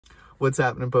What's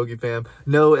happening, PokeFam?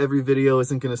 No, every video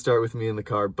isn't going to start with me in the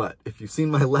car, but if you've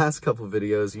seen my last couple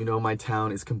videos, you know my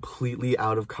town is completely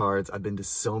out of cards. I've been to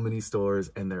so many stores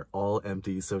and they're all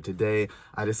empty. So today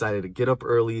I decided to get up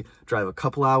early, drive a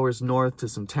couple hours north to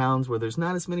some towns where there's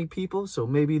not as many people. So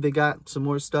maybe they got some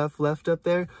more stuff left up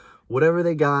there. Whatever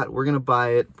they got, we're going to buy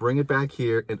it, bring it back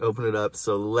here and open it up.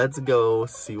 So let's go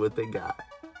see what they got.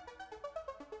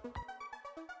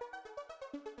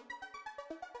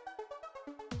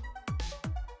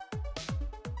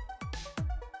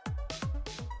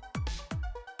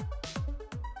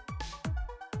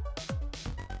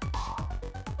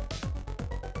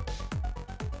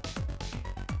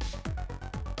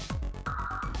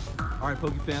 All right,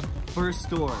 PokeFam, first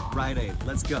store, Rite Aid.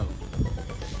 Let's go.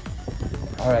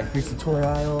 All right, here's the toy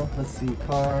aisle. Let's see,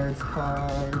 cards.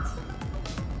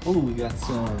 Oh, we got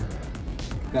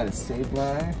got a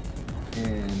Sableye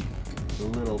and the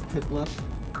little Piplup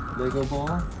Lego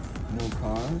ball. No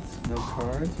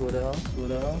cards. What else?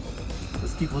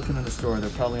 Let's keep looking in the store.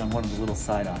 They're probably on one of the little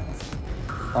side aisles.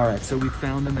 All right, so we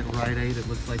found them at Rite Aid. It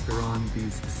looks like they're on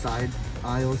these side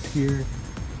aisles here.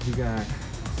 We got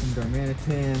some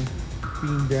Darmanitan,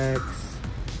 Fiend decks,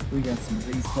 we got some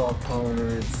baseball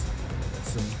cards,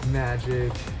 some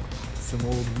Magic, some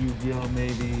old Yu-Gi-Oh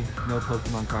maybe, no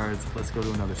Pokemon cards. Let's go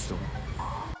to another store.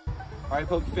 All right,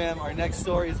 PokeFam, our next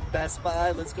store is Best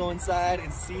Buy. Let's go inside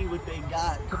and see what they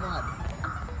got. Come on.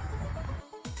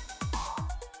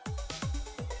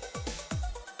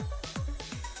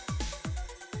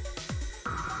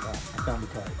 I found the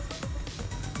cards.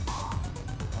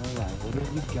 All right, what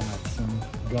have we got? Some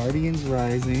Guardians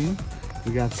Rising.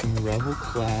 We got some Rebel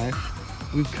Clash.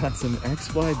 We've got some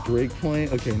XY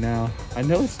Breakpoint. Okay, now, I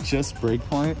know it's just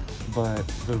Breakpoint, but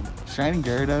the Shining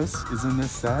Gyarados is in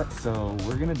this set, so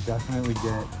we're gonna definitely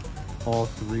get all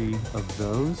three of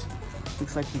those.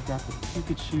 Looks like we got the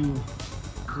Pikachu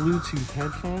Bluetooth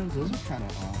headphones. Those are kind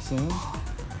of awesome.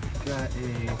 Got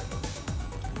a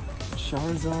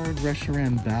Charizard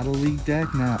Reshiram Battle League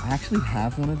deck. Now, I actually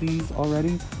have one of these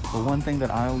already, but one thing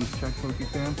that I always check,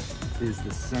 PokeFam, is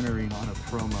the centering on a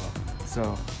promo.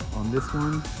 So on this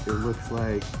one, it looks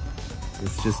like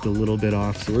it's just a little bit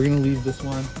off. So we're gonna leave this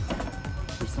one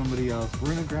for somebody else.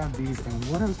 We're gonna grab these, and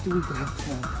what else do we got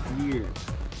here?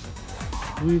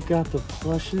 We've got the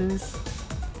plushes.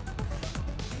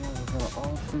 Yeah, we've got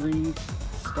all three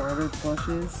starter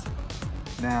plushes.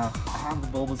 Now, I have the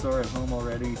Bulbasaur at home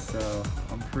already, so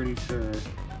I'm pretty sure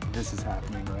this is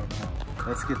happening right now.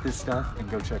 Let's get this stuff and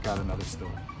go check out another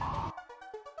store.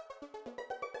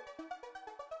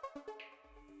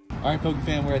 All right,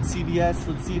 PokeFam, we're at CVS.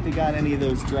 Let's see if they got any of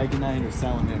those Dragonite or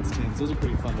Salamence tins. Those are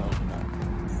pretty fun to open up.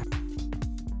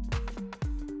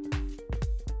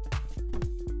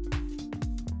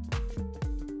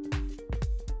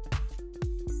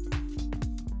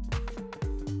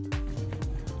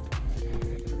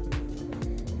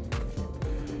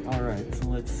 All right, so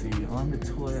let's see. On the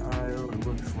toy aisle, it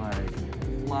looks like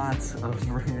lots of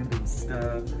random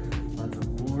stuff. Lots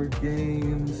of board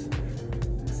games.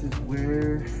 This is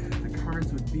where the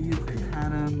cards would be if they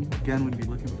had them. Again, we'd be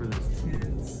looking for those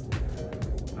tins.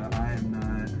 But I am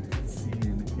not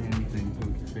seeing anything,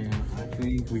 PokeFam. I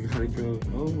think we gotta go.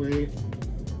 Oh, wait.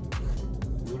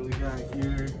 What do we got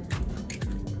here?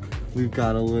 We've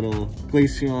got a little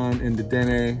Glaceon and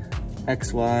Dedenne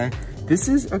XY. This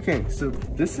is, okay, so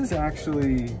this is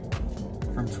actually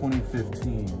from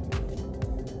 2015,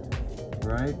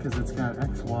 right? Because it's got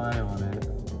XY on it.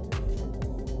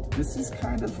 This is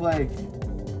kind of like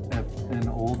an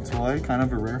old toy, kind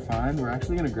of a rare find. We're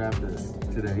actually gonna grab this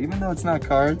today, even though it's not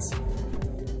cards.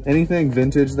 Anything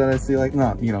vintage that I see, like,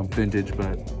 not, you know, vintage,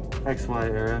 but XY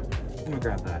era, I'm gonna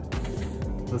grab that.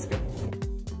 Let's go.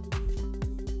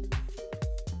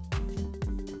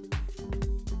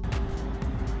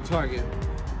 Target.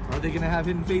 Are they gonna have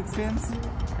Hidden Fates tins?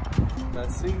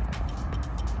 Let's see.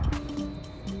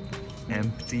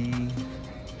 Empty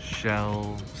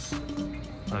shelves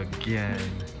again.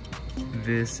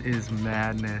 This is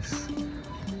madness.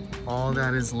 All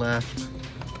that is left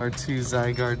are two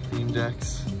Zygarde theme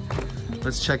decks.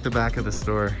 Let's check the back of the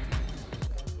store.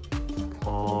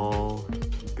 All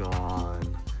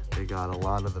gone. They got a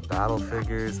lot of the battle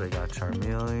figures. They got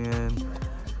Charmeleon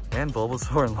and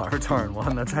Bulbasaur and Larvitar in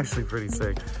one. That's actually pretty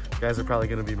sick. You guys are probably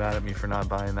gonna be mad at me for not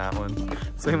buying that one.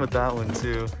 Same with that one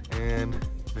too. And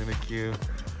Mimikyu.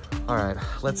 All right,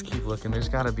 let's keep looking. There's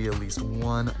gotta be at least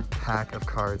one pack of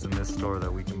cards in this store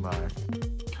that we can buy.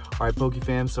 All right,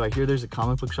 PokeFam, so I hear there's a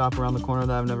comic book shop around the corner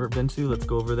that I've never been to. Let's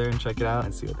go over there and check it out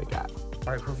and see what they got.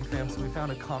 All right, PokeFam, so we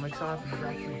found a comic shop and we've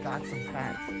actually got some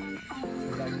packs.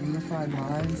 They've got Unified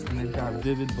Minds and they've got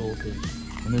Vivid Voltage.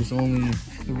 And there's only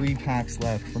 3 packs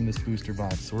left from this booster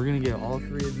box. So we're gonna get all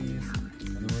 3 of these,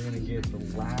 and then we're gonna get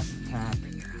the last pack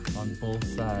on both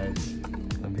sides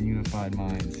of the Unified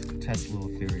Minds. Test a little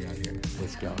theory out here.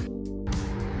 Let's go.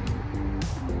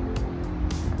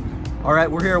 All right,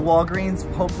 we're here at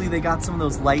Walgreens. Hopefully they got some of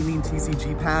those lightning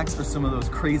TCG packs or some of those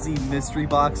crazy mystery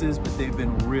boxes, but they've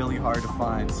been really hard to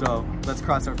find. So let's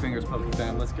cross our fingers, Poke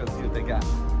fam. Let's go see what they got.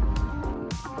 All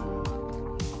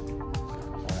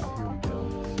right, here we go.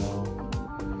 So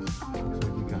looks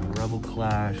like we got Rebel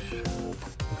Clash.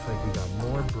 Looks like we got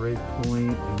more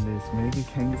Breakpoint, and this maybe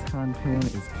Kangaskhan pin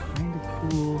is kind of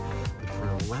cool, but for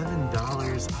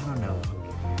 $11, I don't know.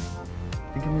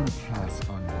 I think I'm gonna pass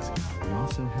on this guy. We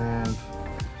also have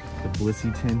the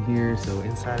Blissey tin here. So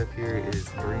inside of here is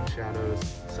Burning Shadows,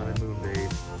 Sun and Moon Base,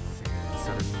 and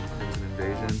Sun and Moon Crimson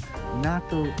Invasion. Not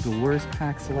the worst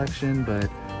pack selection, but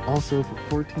also for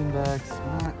 14 bucks,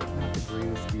 not the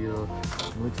greatest deal.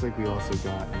 It looks like we also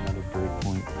got another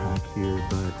Breakpoint pack here,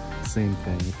 but same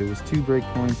thing. If it was 2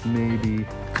 Breakpoints, maybe,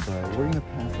 but we're gonna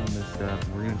pass on this stuff.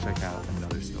 We're gonna check out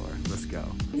another store. Let's go.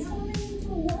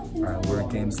 Alright, we're at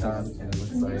GameStop, and it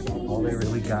looks like all they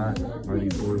really got are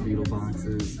these Orbeetle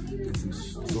boxes and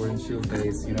some Sword and Shield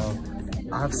base. You know,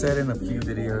 I've said in a few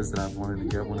videos that I've wanted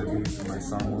to get one of these for my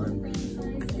son one.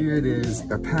 Here it is.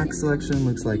 Our pack selection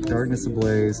looks like Darkness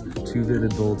Ablaze, 2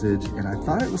 Vivid Voltage, and I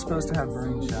thought it was supposed to have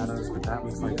Burning Shadows, but that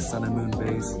looks like Sun and Moon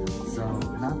base. So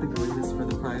not the greatest for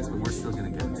the price, but we're still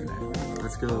gonna get it today.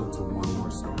 Let's go to one more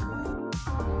store.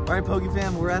 All right, Poke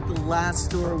fam, we're at the last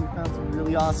store. We found some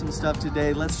really awesome stuff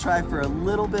today. Let's try for a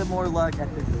little bit more luck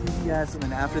at the CVS, and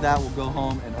then after that, we'll go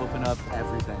home and open up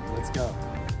everything. Let's go.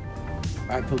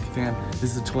 All right, Poke fam,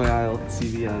 this is the toy aisle at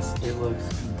CVS. It looks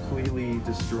completely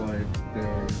destroyed.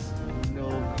 There's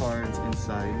no cards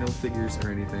inside, no figures or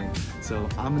anything. So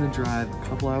I'm gonna drive a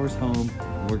couple hours home,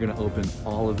 and we're gonna open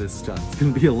all of this stuff. It's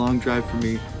gonna be a long drive for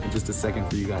me and just a second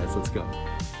for you guys. Let's go.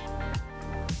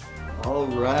 All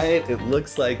right, it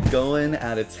looks like going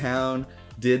out of town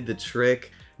did the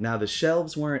trick. Now the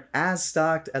shelves weren't as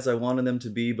stocked as I wanted them to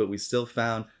be, but we still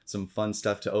found some fun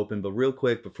stuff to open. But real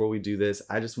quick, before we do this,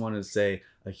 I just wanted to say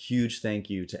a huge thank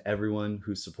you to everyone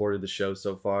who supported the show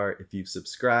so far. If you've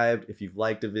subscribed, if you've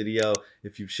liked a video,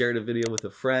 if you've shared a video with a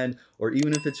friend, or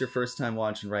even if it's your first time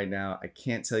watching right now, I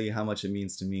can't tell you how much it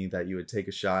means to me that you would take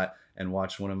a shot and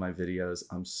watch one of my videos.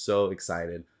 I'm so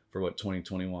excited for what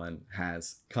 2021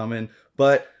 has coming.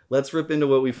 But let's rip into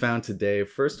what we found today.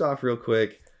 First off, real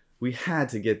quick, we had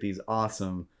to get these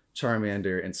awesome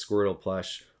Charmander and Squirtle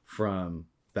plush from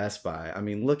Best Buy. I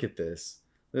mean, look at this.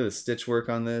 Look at the stitch work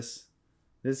on this.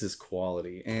 This is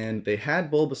quality. And they had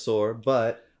Bulbasaur,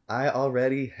 but I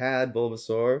already had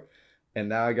Bulbasaur, and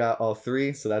now I got all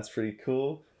 3, so that's pretty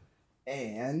cool.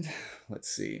 And let's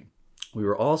see. We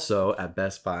were also at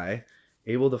Best Buy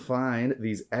able to find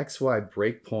these XY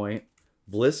Breakpoint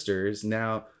blisters.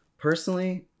 Now,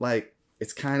 personally, like, this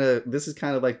is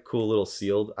kind of like a cool little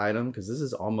sealed item because this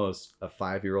is almost a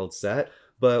 5-year-old set,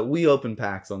 but we open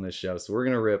packs on this show, so we're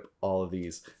gonna rip all of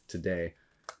these today.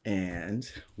 And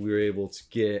we were able to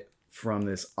get from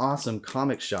this awesome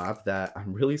comic shop that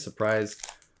I'm really surprised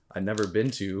I've never been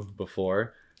to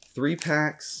before, 3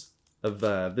 packs of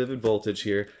Vivid Voltage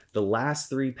here, the last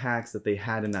 3 packs that they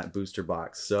had in that booster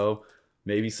box. So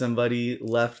maybe somebody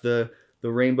left the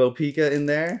Rainbow Pika in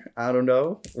there. I don't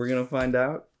know. We're going to find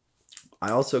out. I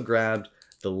also grabbed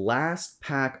the last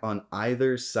pack on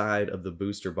either side of the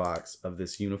booster box of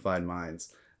this Unified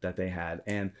Minds that they had.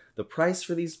 And the price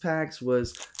for these packs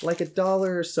was like $1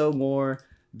 or so more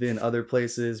than other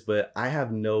places, but I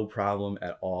have no problem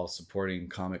at all supporting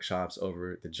comic shops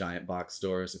over the giant box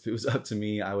stores. If it was up to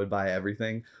me, I would buy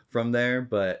everything from there,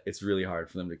 but it's really hard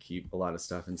for them to keep a lot of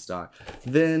stuff in stock.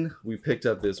 Then we picked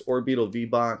up this Orbeetle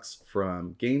V-Box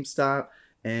from GameStop,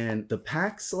 and the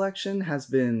pack selection has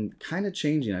been kind of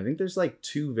changing. I think there's like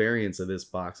 2 variants of this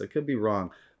box. I could be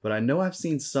wrong, but I know I've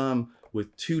seen some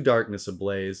with 2 Darkness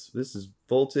Ablaze. This is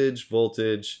Voltage,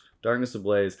 Darkness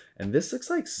Ablaze, and this looks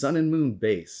like Sun and Moon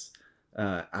base.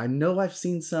 I know I've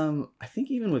seen some, I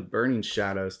think even with Burning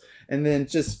Shadows, and then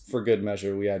just for good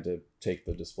measure, we had to take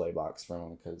the display box from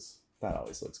them because that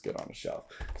always looks good on a shelf.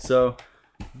 So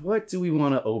what do we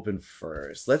want to open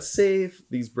first? Let's save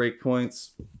these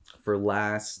breakpoints for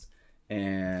last,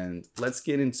 and let's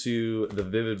get into the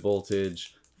Vivid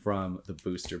Voltage from the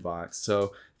booster box. So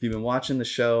if you've been watching the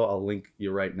show, I'll link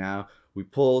you right now. We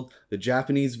pulled the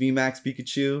Japanese VMAX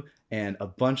Pikachu and a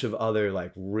bunch of other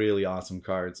like really awesome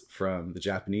cards from the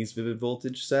Japanese Vivid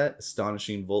Voltage set,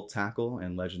 Astonishing Volt Tackle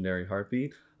and Legendary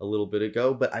Heartbeat a little bit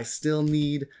ago, but I still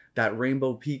need that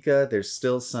Rainbow Pika. There's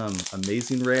still some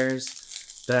amazing rares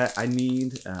that I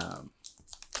need.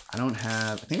 I don't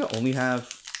have, I think I only have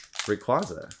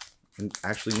Rayquaza. I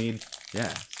actually need,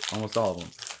 yeah, almost all of them.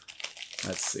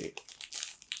 Let's see.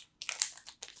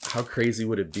 How crazy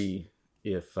would it be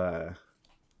if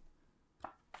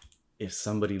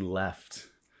somebody left?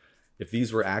 If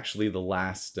these were actually the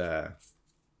last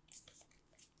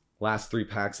last 3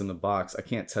 packs in the box. I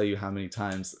can't tell you how many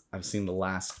times I've seen the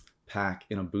last pack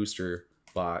in a booster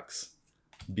box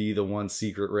be the one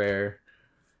secret rare.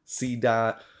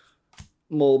 C-Dot,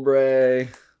 Mulbray,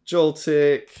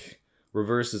 Joltik,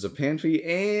 reverse is a Panphy,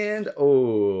 and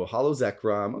oh, Holo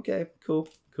Zekrom. Okay, cool.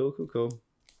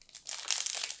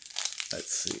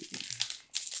 Let's see.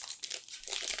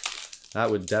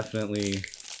 That would definitely,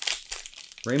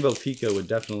 Rainbow Pico would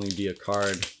definitely be a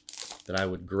card that I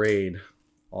would grade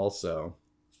also.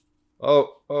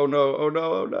 Oh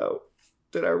no.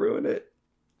 Did I ruin it?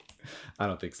 I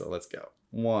don't think so. Let's go.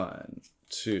 1,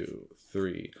 2,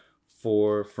 3,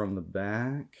 4 from the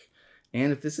back.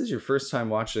 And if this is your first time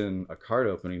watching a card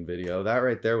opening video, that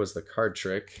right there was the card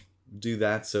trick. Do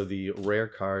that so the rare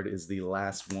card is the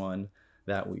last one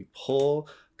that we pull.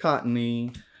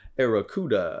 Cottony,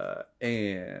 Aracuda,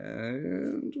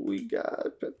 and we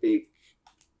got Pepic,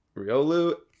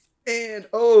 Riolu, and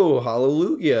oh,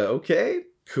 Hallelujah. Okay,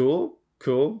 cool.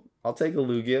 I'll take a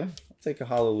Lugia. I'll take a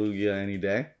Hallelujah any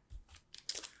day.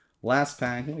 Last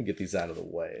pack. Let me get these out of the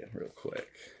way real quick.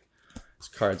 These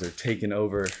cards are taking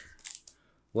over.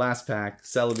 Last pack,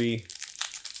 Celebi.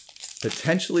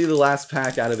 Potentially the last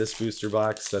pack out of this booster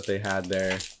box that they had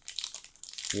there.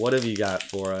 What have you got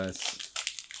for us?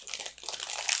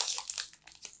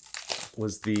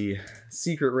 Was the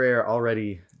secret rare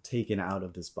already taken out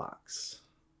of this box?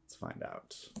 Let's find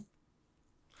out.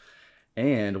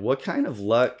 And what kind of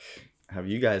luck have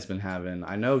you guys been having?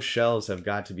 I know shelves have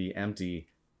got to be empty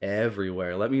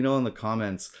everywhere. Let me know in the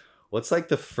comments, what's like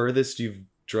the furthest you've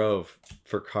drove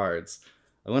for cards?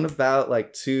 I went about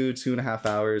like 2.5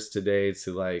 hours today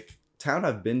to like town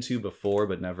I've been to before,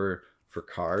 but never for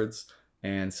cards.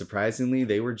 And surprisingly,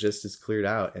 they were just as cleared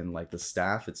out. And like the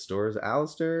staff at stores,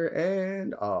 Alistair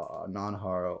and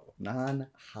non-hollow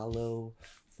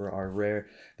for our rare.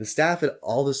 The staff at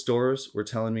all the stores were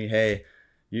telling me, hey,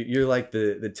 you're like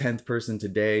the 10th person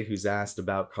today who's asked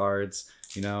about cards.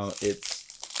 You know, it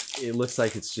looks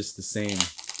like it's just the same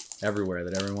everywhere,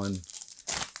 that everyone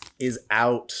is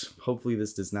out. Hopefully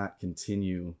this does not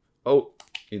continue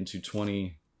into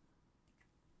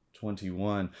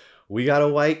 2021. We got a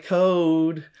white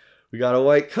code. We got a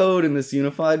white code in this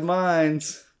Unified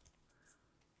Minds.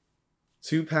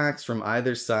 2 packs from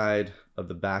either side of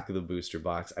the back of the booster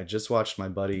box. I just watched my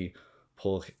buddy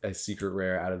pull a secret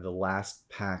rare out of the last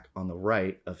pack on the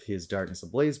right of his Darkness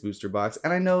Ablaze booster box.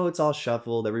 And I know it's all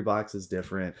shuffled. Every box is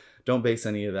different. Don't base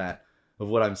any of that, of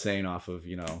what I'm saying, off of,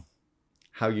 you know,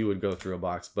 how you would go through a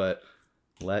box. But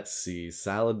let's see.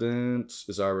 Saladin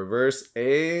is our reverse.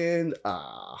 And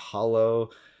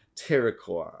Holo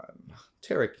Terrakion.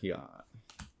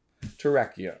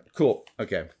 Cool.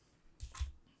 Okay.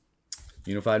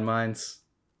 Unified Minds,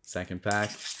 second pack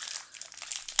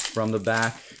from the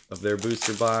back of their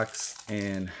booster box.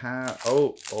 And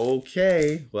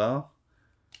okay. Well,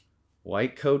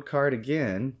 white code card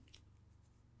again.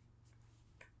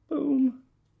 Boom.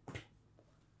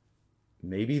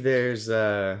 Maybe there's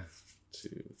 2,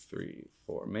 3,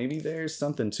 4. Maybe there's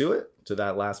something to it, to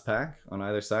that last pack on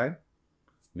either side.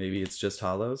 Maybe it's just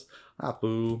hollows.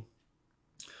 Apu.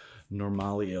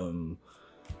 Normalium.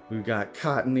 We've got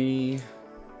Cottony.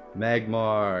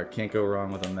 Magmar. Can't go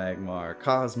wrong with a Magmar.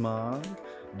 Cosmog.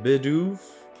 Bidoof.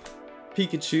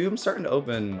 Pikachu. I'm starting to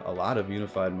open a lot of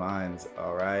Unified Minds.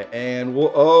 Alright. And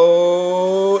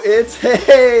it's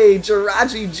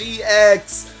Jirachi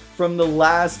GX from the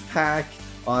last pack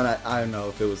on, I don't know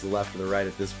if it was the left or the right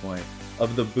at this point,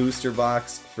 of the booster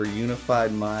box for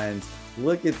Unified Minds.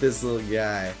 Look at this little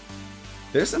guy.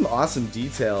 There's some awesome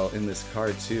detail in this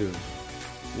card too.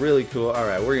 Really cool.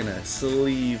 Alright, we're gonna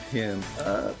sleeve him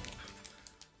up.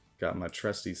 Got my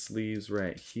trusty sleeves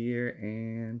right here,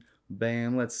 and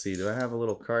bam. Let's see, do I have a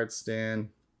little card stand?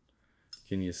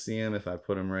 Can you see him if I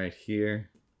put him right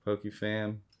here?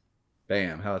 PokeFam.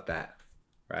 Bam, how about that?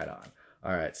 Right on.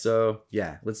 Alright, so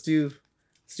yeah, let's do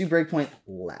Breakpoint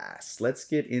last. Let's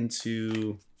get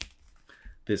into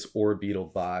this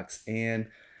Orbeetle box, and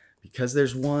because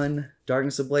there's one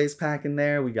Darkness Ablaze pack in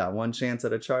there, we got one chance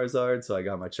at a Charizard, so I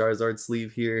got my Charizard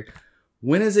sleeve here.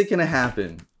 When is it gonna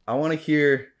happen? I want to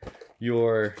hear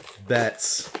your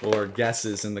bets or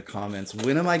guesses in the comments.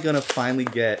 When am I gonna finally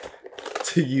get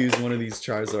to use one of these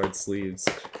Charizard sleeves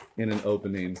in an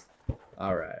opening?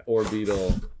 All right,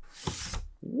 Orbeetle.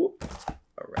 Whoop.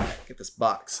 All right, get this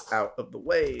box out of the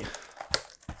way.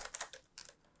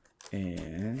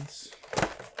 And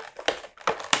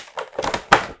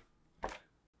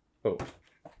oh,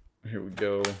 here we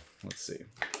go. Let's see.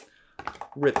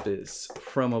 Rip this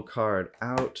promo card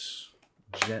out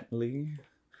gently.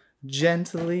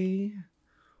 Gently.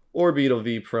 Orbital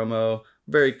V promo.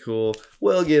 Very cool.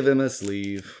 We'll give him a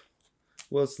sleeve.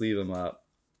 We'll sleeve him up.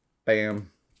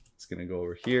 Bam. It's going to go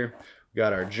over here. We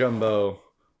got our Jumbo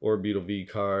Orbital V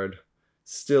card.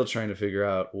 Still trying to figure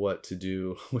out what to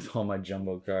do with all my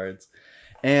Jumbo cards.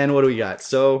 And what do we got?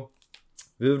 So,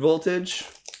 Vivid Voltage.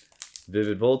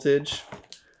 Vivid Voltage.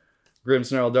 Grim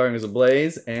Snarl Darkness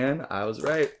Ablaze. And I was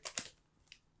right.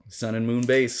 Sun and Moon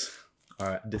Base.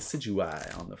 Alright,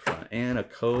 Decidui on the front. And a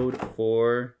code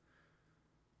for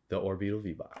the Orbital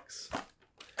V-Box.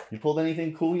 You pulled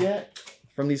anything cool yet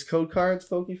from these code cards,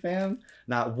 PokeFam?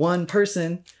 Not one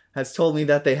person has told me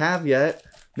that they have yet.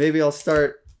 Maybe I'll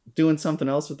start doing something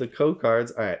else with the code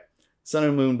cards. Alright, Sun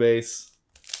and Moon Base.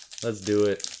 Let's do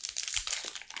it.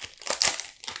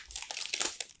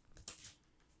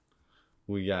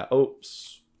 We got,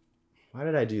 oops. Why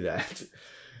did I do that?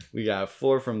 We got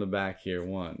 4 from the back here.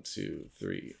 1, 2,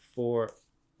 3, 4.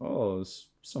 Oh, there's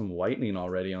some whitening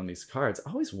already on these cards.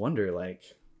 I always wonder, like,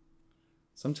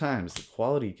 sometimes the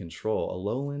quality control.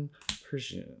 Alolan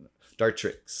Persian.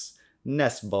 Dartrix.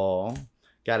 Nest Ball.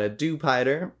 Got a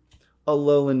Dewpider.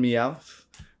 Alolan Meowth.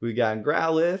 We got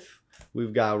Growlithe.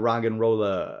 We've got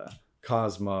Roggenrola.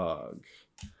 Cosmog.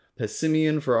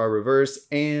 Pessimian for our reverse.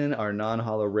 And our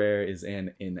non-holo rare is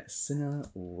an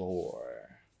Incineroar.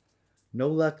 No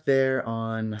luck there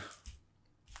on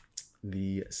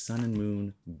the Sun and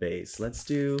Moon base. Let's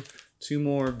do 2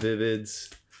 more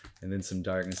Vivids and then some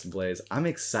Darkness Ablaze. I'm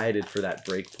excited for that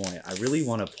breakpoint. I really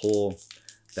want to pull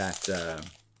that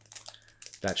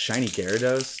that shiny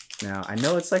Gyarados. Now, I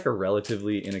know it's like a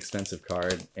relatively inexpensive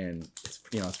card, and it's,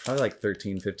 you know, it's probably like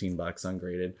 13, 15 bucks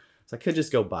ungraded. So I could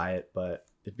just go buy it, but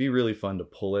it'd be really fun to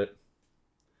pull it.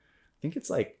 I think it's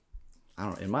like, I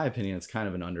don't know, in my opinion, it's kind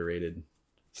of an underrated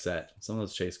set. Some of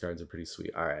those chase cards are pretty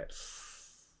sweet. All right.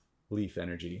 Leaf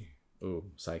Energy. Ooh,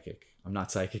 Psychic. I'm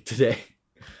not Psychic today.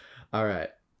 All right.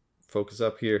 Focus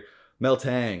up here.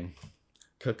 Meltang.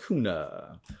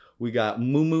 Kakuna. We got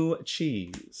Moo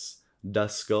Cheese.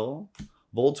 Duskull.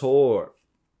 Voltorb.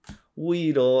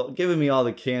 Weedle. Giving me all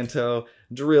the Kanto.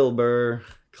 Drillbur.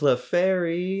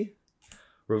 Clefairy.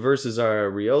 Reverses our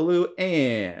Riolu.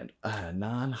 And a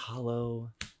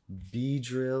non-holo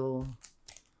Beedrill.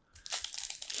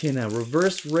 Can a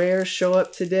reverse rare show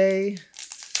up today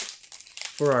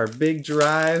for our big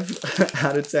drive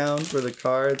out of town for the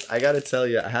cards? I gotta tell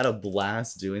you, I had a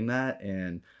blast doing that,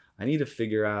 and I need to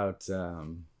figure out, I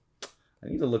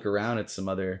need to look around at some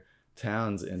other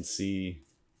towns and see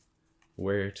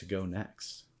where to go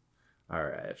next. All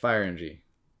right, Fire Energy.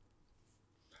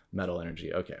 Metal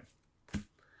Energy, okay.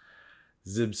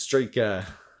 Zebstrika.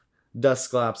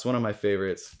 Dusclops, one of my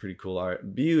favorites. Pretty cool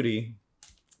art. Beauty.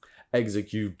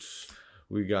 Execute.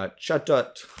 We got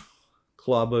Chatot,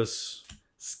 Clobus,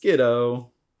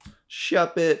 Skiddo,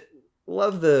 Shuppet.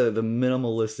 Love the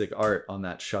minimalistic art on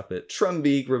that Shuppet.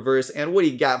 Trumbeak, reverse, and what do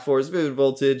you got for us? Vivid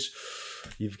Voltage.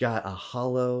 You've got a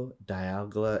holo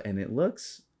Dialga, and it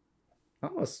looks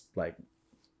almost like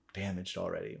damaged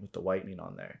already with the whitening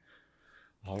on there.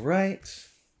 All right.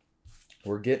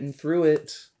 We're getting through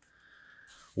it.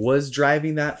 Was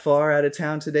driving that far out of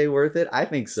town today worth it? I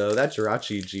think so. That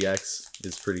Jirachi GX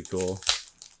is pretty cool.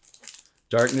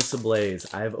 Darkness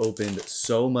Ablaze. I've opened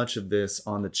so much of this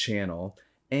on the channel,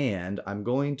 and I'm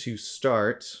going to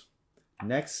start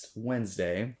next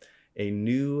Wednesday a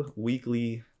new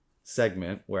weekly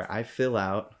segment where I fill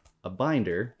out a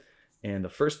binder, and the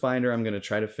first binder I'm going to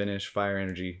try to finish, Fire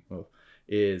Energy,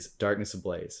 is Darkness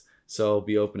Ablaze. So I'll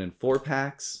be opening 4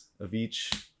 packs of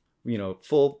each, you know,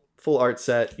 full art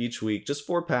set each week, just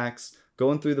 4 packs,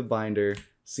 going through the binder,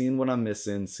 seeing what I'm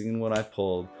missing, seeing what I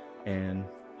pulled, and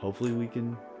hopefully we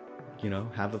can, you know,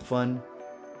 have a fun,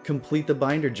 complete the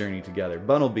binder journey together.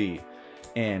 Bunnelby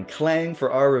and Clang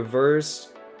for our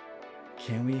reverse.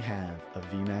 Can we have a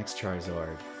VMAX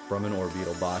Charizard from an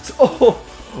Orbital box?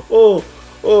 Oh,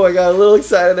 I got a little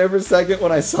excited there for a second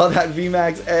when I saw that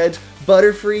VMAX Edge.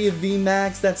 Butterfree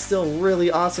VMAX, that's still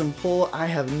really awesome pull. I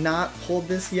have not pulled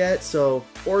this yet, so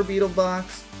Orbital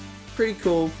box, pretty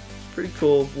cool,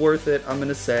 worth it, I'm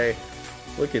gonna say.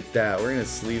 Look at that, we're gonna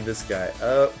sleeve this guy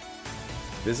up.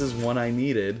 This is one I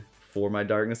needed for my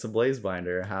Darkness Ablaze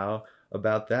binder. How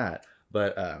about that?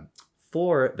 But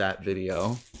for that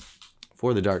video,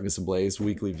 for the Darkness Ablaze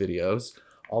weekly videos,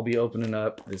 I'll be opening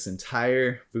up this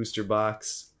entire booster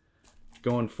box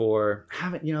going for, I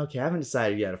haven't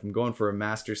decided yet if I'm going for a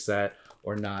master set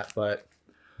or not, but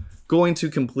going to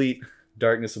complete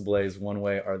Darkness Ablaze one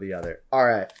way or the other. All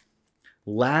right,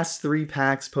 last 3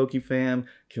 packs, PokeFam.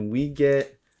 Can we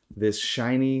get this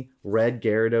shiny red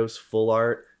Gyarados full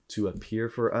art to appear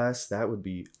for us? That would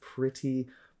be pretty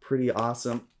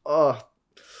awesome. Oh,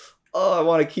 I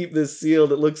want to keep this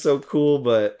sealed. It looks so cool,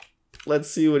 but let's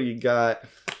see what you got.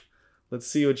 Let's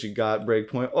see what you got,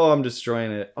 Breakpoint. Oh, I'm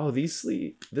destroying it. Oh,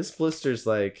 this blister's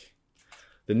like,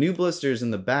 the new blisters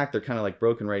in the back, they're kind of like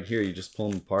broken right here. You just pull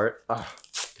them apart. Ah,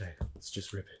 okay, let's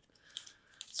just rip it.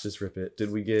 Let's just rip it. Did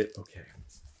we get, okay.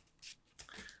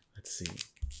 Let's see.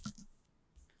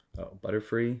 Oh,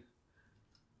 Butterfree.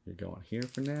 You're going here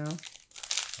for now.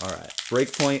 All right,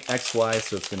 Breakpoint XY,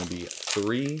 so it's gonna be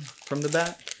 3 from the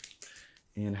back.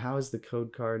 And how is the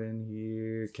code card in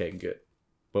here? Okay, good.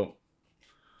 Boom.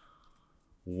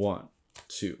 1,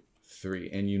 2, 3.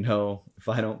 And you know, if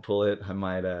I don't pull it, I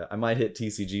might hit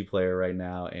TCG player right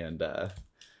now. And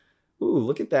ooh,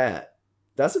 look at that.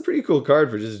 That's a pretty cool card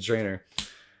for just a trainer.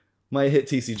 Might hit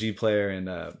TCG player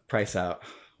and price out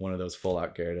one of those full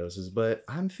out Gyaradoses. But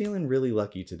I'm feeling really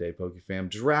lucky today, PokeFam.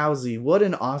 Drowsy, what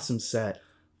an awesome set.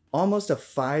 Almost a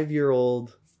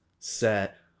 5-year-old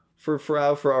set for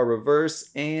our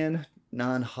reverse, and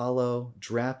non-holo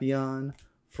Drapion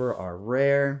for our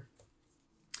rare.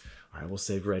 All right, we'll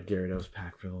save red Gyarados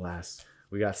pack for the last.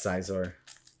 We got Scizor.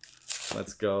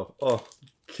 Let's go. Oh,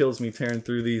 kills me tearing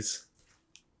through these.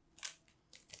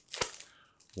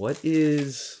 What's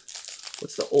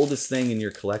the oldest thing in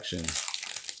your collection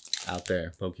out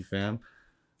there, PokeFam?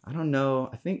 I don't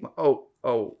know. I think, oh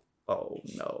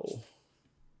no.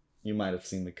 You might have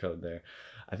seen the code there.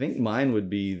 I think mine would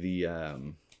be the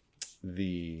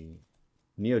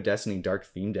Neo Destiny Dark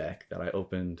Theme deck that I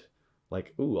opened,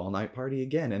 like, ooh, All Night Party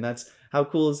again. And that's, how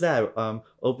cool is that?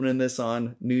 Opening this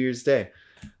on New Year's Day.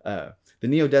 The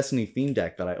Neo Destiny theme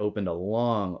deck that I opened a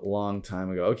long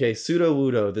time ago. Okay,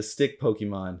 Sudowoodo, the stick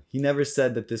Pokemon. He never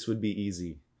said that this would be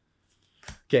easy.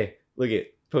 Okay, look at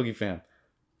PokeFam.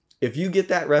 If you get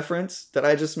that reference that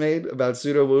I just made about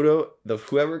Sudowoodo,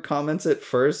 whoever comments it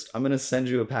first, I'm going to send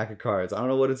you a pack of cards. I don't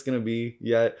know what it's going to be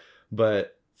yet,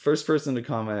 but first person to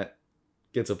comment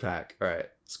gets a pack. All right.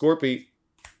 Scorpy.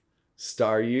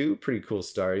 Staryu. Pretty cool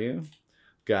Staryu.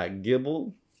 Got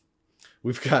Gibble.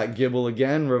 We've got Gibble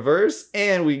again, reverse.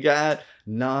 And we got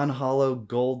non-holo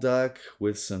Golduck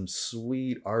with some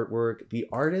sweet artwork. The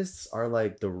artists are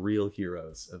like the real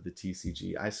heroes of the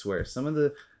TCG. I swear, some of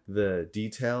the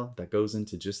detail that goes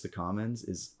into just the commons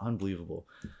is unbelievable.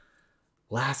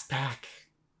 Last pack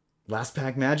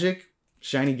magic.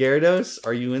 Shiny Gyarados,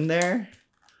 are you in there?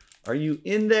 Are you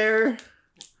in there?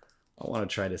 I want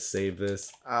to try to save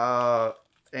this.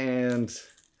 And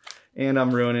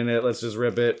I'm ruining it. Let's just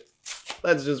rip it.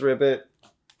 Let's just rip it.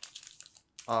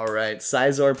 All right,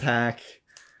 Scizor pack.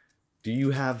 Do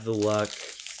you have the luck?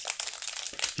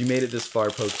 If you made it this far,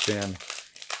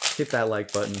 PokeFam, hit that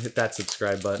like button, hit that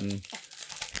subscribe button.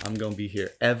 I'm going to be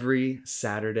here every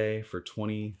Saturday for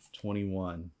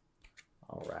 2021.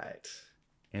 All right.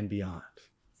 And beyond.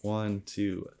 1,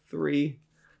 2, 3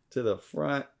 to the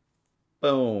front.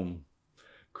 Boom.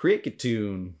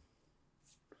 Kricketune.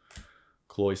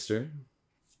 Cloyster.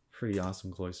 Pretty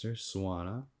awesome Cloyster.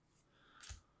 Swanna.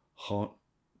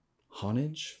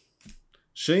 Honage.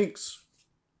 Shinx.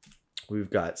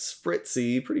 We've got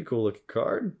Spritzy. Pretty cool looking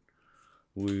card.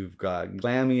 We've got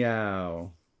Glameow,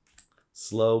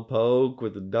 Slowpoke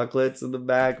with the ducklets in the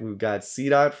back. We've got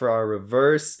Seedot for our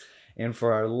reverse. And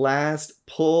for our last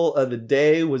pull of the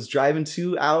day, was driving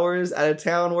 2 hours out of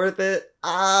town worth it?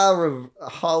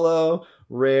 Holo,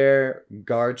 rare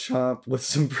Garchomp with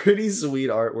some pretty sweet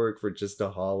artwork for just a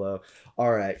holo.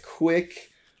 All right,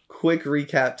 quick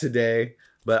recap today,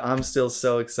 but I'm still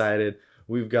so excited.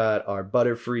 We've got our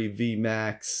Butterfree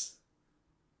VMAX.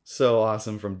 So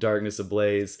awesome, from Darkness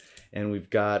Ablaze. And we've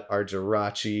got our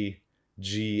Jirachi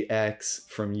GX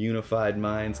from Unified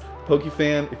Minds.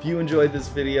 PokeFam, if you enjoyed this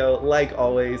video, like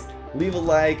always, leave a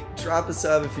like, drop a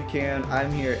sub if you can.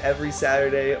 I'm here every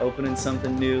Saturday opening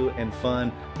something new and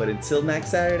fun. But until next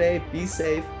Saturday, be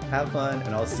safe, have fun,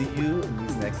 and I'll see you in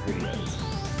these next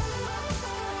videos.